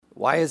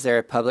Why is there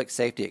a public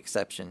safety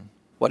exception?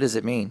 What does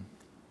it mean?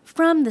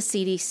 From the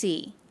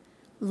CDC,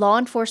 law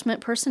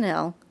enforcement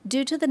personnel,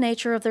 due to the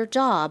nature of their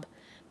job,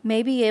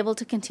 may be able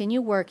to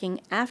continue working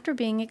after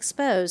being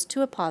exposed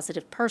to a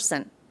positive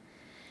person.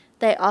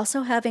 They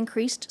also have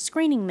increased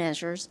screening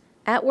measures,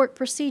 at-work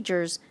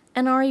procedures,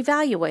 and are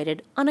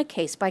evaluated on a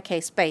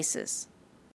case-by-case basis.